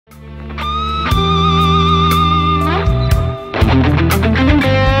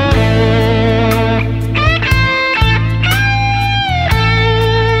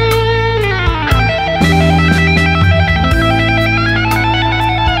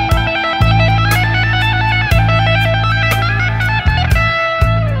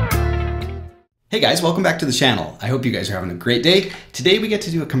guys, welcome back to the channel. I hope you guys are having a great day. Today we get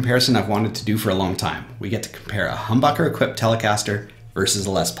to do a comparison I've wanted to do for a long time. We get to compare a humbucker equipped Telecaster versus a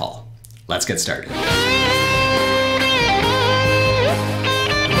Les Paul. Let's get started.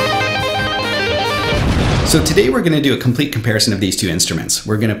 So today we're going to do a complete comparison of these two instruments.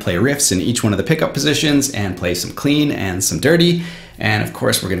 We're going to play riffs in each one of the pickup positions and play some clean and some dirty. And of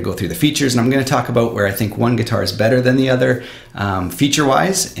course, we're going to go through the features, and I'm going to talk about where I think one guitar is better than the other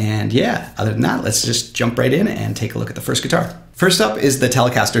feature-wise. And yeah, other than that, let's just jump right in and take a look at the first guitar. First up is the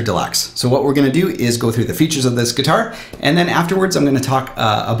Telecaster Deluxe. So what we're going to do is go through the features of this guitar, and then afterwards I'm going to talk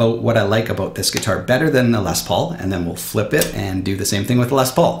about what I like about this guitar better than the Les Paul, and then we'll flip it and do the same thing with the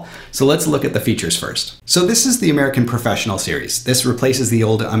Les Paul. So let's look at the features first. So this is the American Professional Series. This replaces the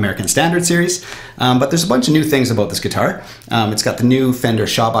old American Standard Series, but there's a bunch of new things about this guitar. It's got the new Fender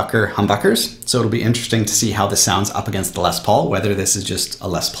Shawbucker humbuckers, so it'll be interesting to see how this sounds up against the Les Paul, whether this is just a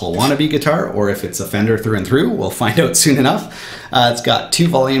Les Paul wannabe guitar or if it's a Fender through and through. We'll find out soon enough. It's got 2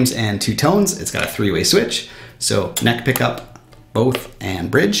 volumes and 2 tones. It's got a 3-way switch, so neck pickup, both,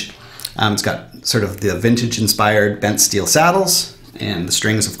 and bridge. It's got sort of the vintage inspired bent steel saddles, and the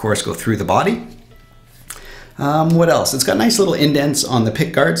strings of course go through the body. What else? It's got nice little indents on the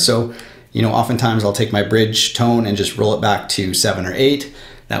pick guard, so you know, oftentimes I'll take my bridge tone and just roll it back to 7 or 8.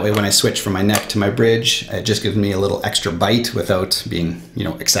 That way when I switch from my neck to my bridge, it just gives me a little extra bite without being, you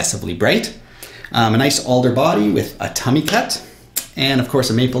know, excessively bright. A nice alder body with a tummy cut, and of course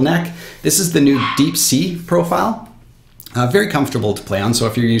a maple neck. This is the new Deep C profile. Very comfortable to play on, so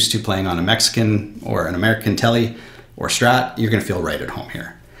if you're used to playing on a Mexican or an American Tele or Strat, you're gonna feel right at home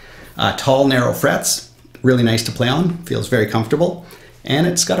here. Tall, narrow frets, really nice to play on, feels very comfortable. And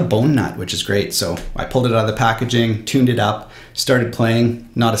it's got a bone nut, which is great. So I pulled it out of the packaging, tuned it up, started playing,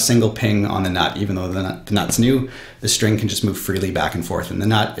 not a single ping on the nut, even though the nut's new. The string can just move freely back and forth in the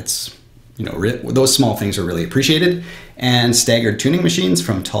nut. It's, you know, those small things are really appreciated. And staggered tuning machines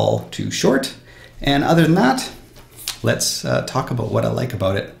from tall to short. And other than that, let's talk about what I like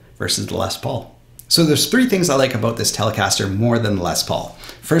about it versus the Les Paul. So there's 3 things I like about this Telecaster more than the Les Paul.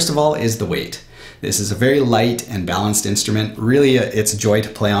 First of all is the weight. This is a very light and balanced instrument. Really, it's a joy to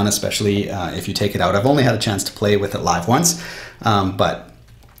play on, especially if you take it out. I've only had a chance to play with it live once, but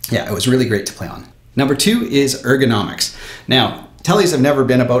yeah, it was really great to play on. Number 2 is ergonomics. Now, Teles have never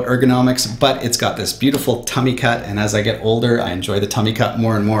been about ergonomics, but it's got this beautiful tummy cut, and as I get older, I enjoy the tummy cut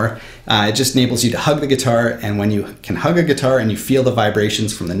more and more. It just enables you to hug the guitar, and when you can hug a guitar and you feel the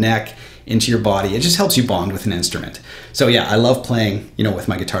vibrations from the neck into your body, it just helps you bond with an instrument. So yeah, I love playing, you know, with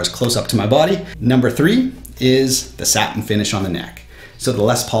my guitars close up to my body. Number 3 is the satin finish on the neck. So the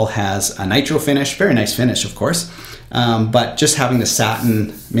Les Paul has a nitro finish, very nice finish of course, but just having the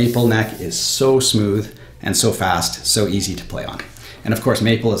satin maple neck is so smooth and so fast, so easy to play on. And of course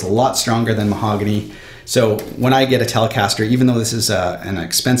maple is a lot stronger than mahogany. So when I get a Telecaster, even though this is an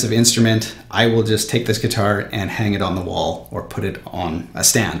expensive instrument, I will just take this guitar and hang it on the wall or put it on a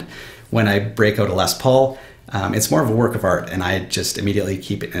stand. When I break out a Les Paul, it's more of a work of art, and I just immediately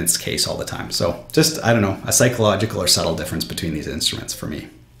keep it in its case all the time. So just, I don't know, a psychological or subtle difference between these instruments for me.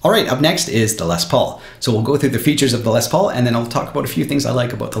 All right, up next is the Les Paul. So we'll go through the features of the Les Paul, and then I'll talk about a few things I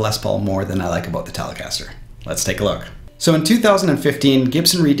like about the Les Paul more than I like about the Telecaster. Let's take a look. So in 2015,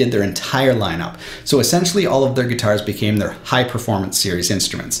 Gibson redid their entire lineup. So essentially all of their guitars became their high performance series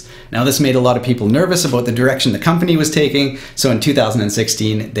instruments. Now this made a lot of people nervous about the direction the company was taking. So in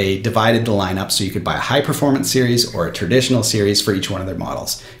 2016, they divided the lineup so you could buy a high performance series or a traditional series for each one of their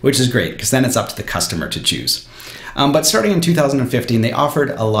models, which is great because then it's up to the customer to choose. But starting in 2015, they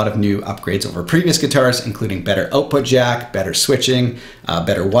offered a lot of new upgrades over previous guitars, including better output jack, better switching,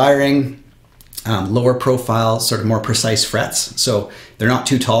 better wiring, lower profile, sort of more precise frets. So they're not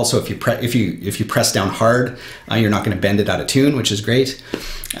too tall, so if you press down hard, you're not going to bend it out of tune, which is great.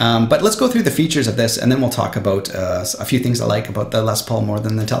 But let's go through the features of this, and then we'll talk about a few things I like about the Les Paul more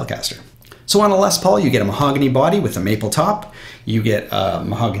than the Telecaster. So on a Les Paul, you get a mahogany body with a maple top, you get a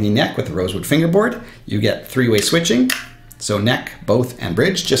mahogany neck with a rosewood fingerboard, you get 3-way switching, so neck, both, and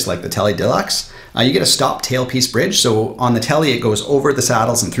bridge, just like the Tele Deluxe. You get a stop tailpiece bridge, so on the Tele it goes over the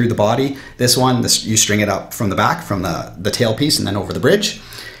saddles and through the body. This one, you string it up from the back, from the tailpiece, and then over the bridge.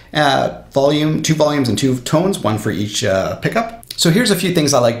 2 volumes and 2 tones, 1 for each pickup. So here's a few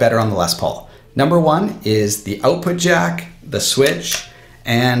things I like better on the Les Paul. Number 1 is the output jack, the switch,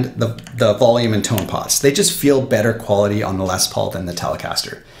 and the volume and tone pots. They just feel better quality on the Les Paul than the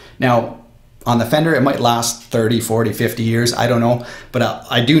Telecaster. Now, on the Fender, it might last 30, 40, 50 years, I don't know, but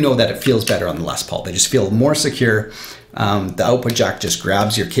I do know that it feels better on the Les Paul. They just feel more secure. The output jack just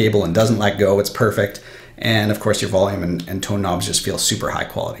grabs your cable and doesn't let go, it's perfect. And of course your volume and tone knobs just feel super high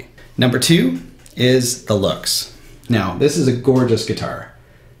quality. Number 2 is the looks. Now, this is a gorgeous guitar.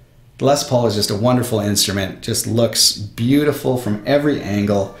 The Les Paul is just a wonderful instrument, just looks beautiful from every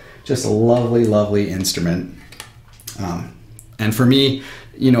angle, just a lovely, lovely instrument. And for me,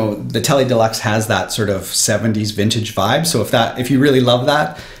 you know, the Tele Deluxe has that sort of 70s vintage vibe. So if you really love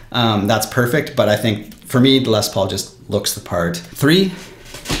that, that's perfect. But I think for me, the Les Paul just looks the part. 3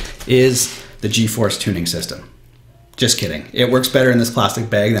 is the G-Force tuning system. Just kidding. It works better in this plastic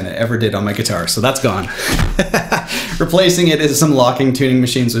bag than it ever did on my guitar, so that's gone. Replacing it is some locking tuning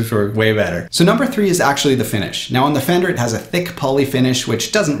machines, which work way better. So number 3 is actually the finish. Now on the Fender, it has a thick poly finish,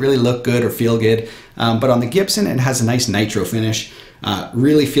 which doesn't really look good or feel good. But on the Gibson, it has a nice nitro finish.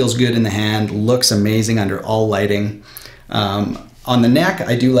 Really feels good in the hand, looks amazing under all lighting. On the neck,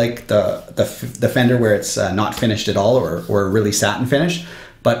 I do like the Fender where it's not finished at all or a really satin finish.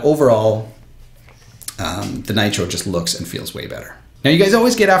 But overall, the nitro just looks and feels way better. Now you guys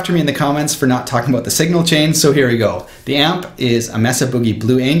always get after me in the comments for not talking about the signal chain, so here we go. The amp is a Mesa Boogie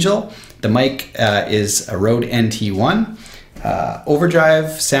Blue Angel. The mic is a Rode NT1.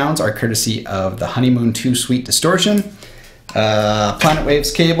 Overdrive sounds are courtesy of the Honeymoon 2 Sweet Distortion. Planet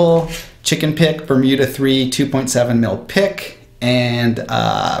Waves cable, Chicken Pick, Bermuda 3 2.7mm pick, and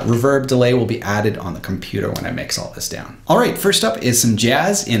reverb delay will be added on the computer when I mix all this down. All right, first up is some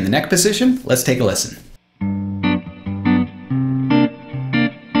jazz in the neck position. Let's take a listen.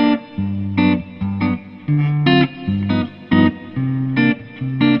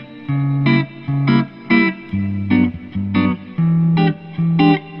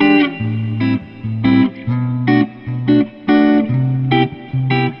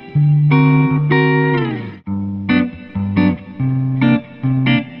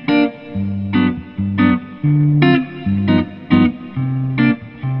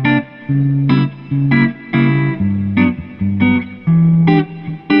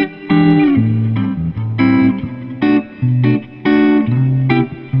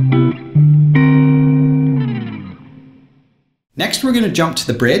 Next, we're going to jump to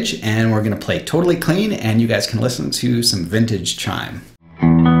the bridge and we're going to play Totally Clean, and you guys can listen to some vintage chime.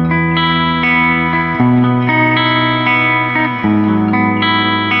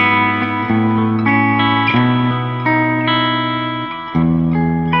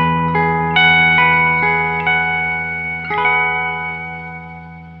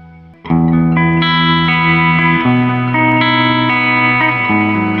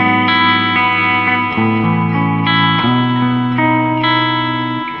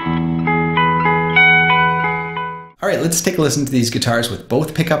 All right, let's take a listen to these guitars with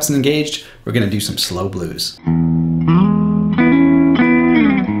both pickups engaged. We're going to do some slow blues.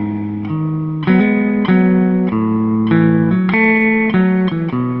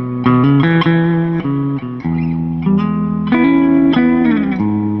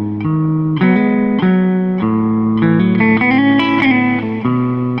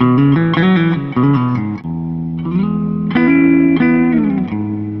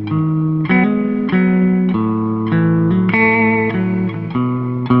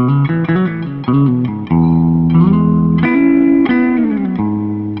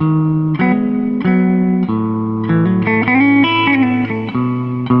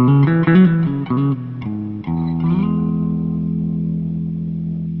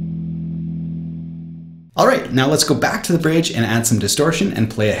 All right, now let's go back to the bridge and add some distortion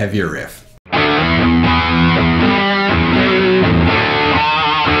and play a heavier riff.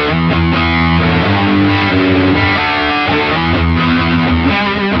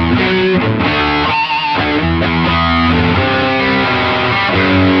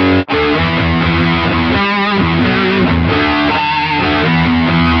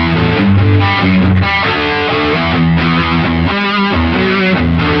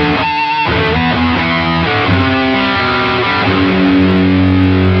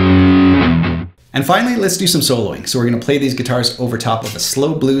 And finally, let's do some soloing. So we're going to play these guitars over top of a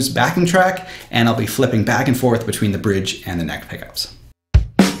slow blues backing track, and I'll be flipping back and forth between the bridge and the neck pickups.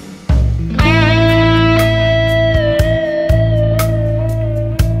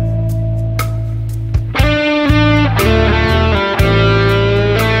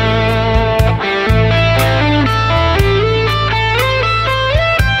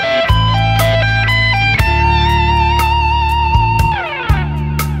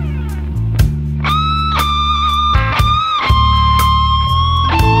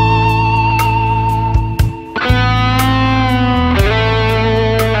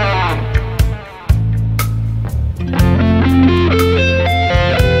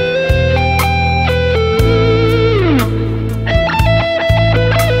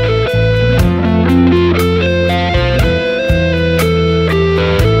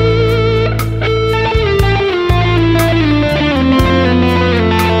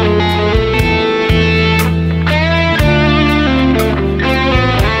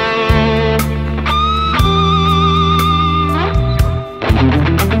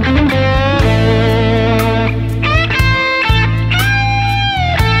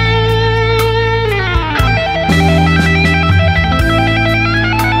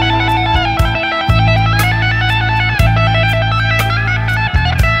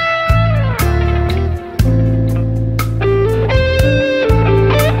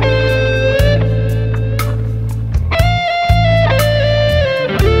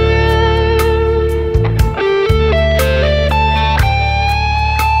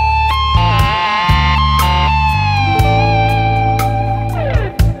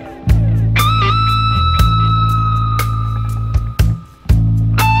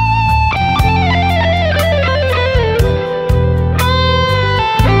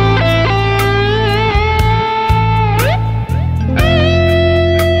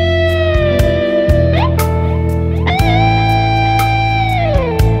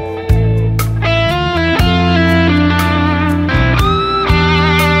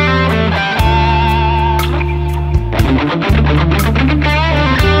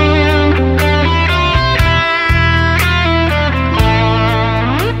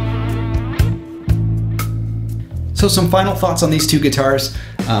 So some final thoughts on these two guitars.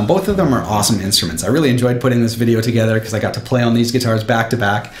 Both of them are awesome instruments. I really enjoyed putting this video together because I got to play on these guitars back to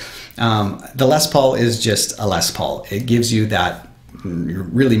back. The Les Paul is just a Les Paul. It gives you that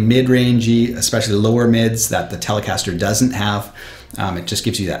really mid-rangey, especially lower mids, that the Telecaster doesn't have. It just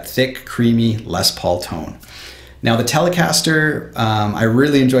gives you that thick, creamy Les Paul tone. Now the Telecaster, I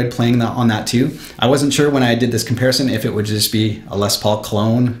really enjoyed playing on that too. I wasn't sure when I did this comparison if it would just be a Les Paul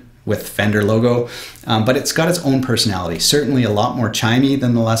clone with Fender logo, but it's got its own personality. Certainly a lot more chimey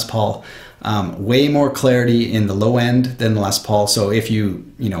than the Les Paul. Way more clarity in the low end than the Les Paul. So if you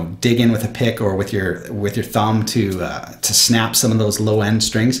dig in with a pick or with your thumb to snap some of those low end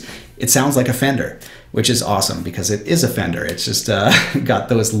strings, it sounds like a Fender, which is awesome because it is a Fender. It's just got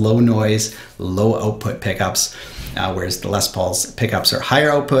those low noise, low output pickups, whereas the Les Paul's pickups are higher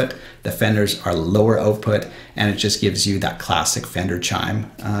output, the Fenders are lower output, and it just gives you that classic Fender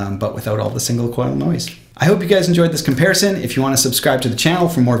chime, but without all the single coil noise. I hope you guys enjoyed this comparison. If you want to subscribe to the channel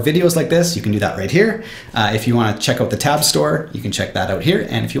for more videos like this, you can do that right here. If you want to check out the tab store, you can check that out here.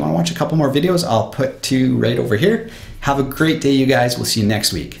 And if you want to watch a couple more videos, I'll put two right over here. Have a great day, you guys. We'll see you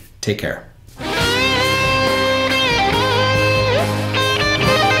next week. Take care.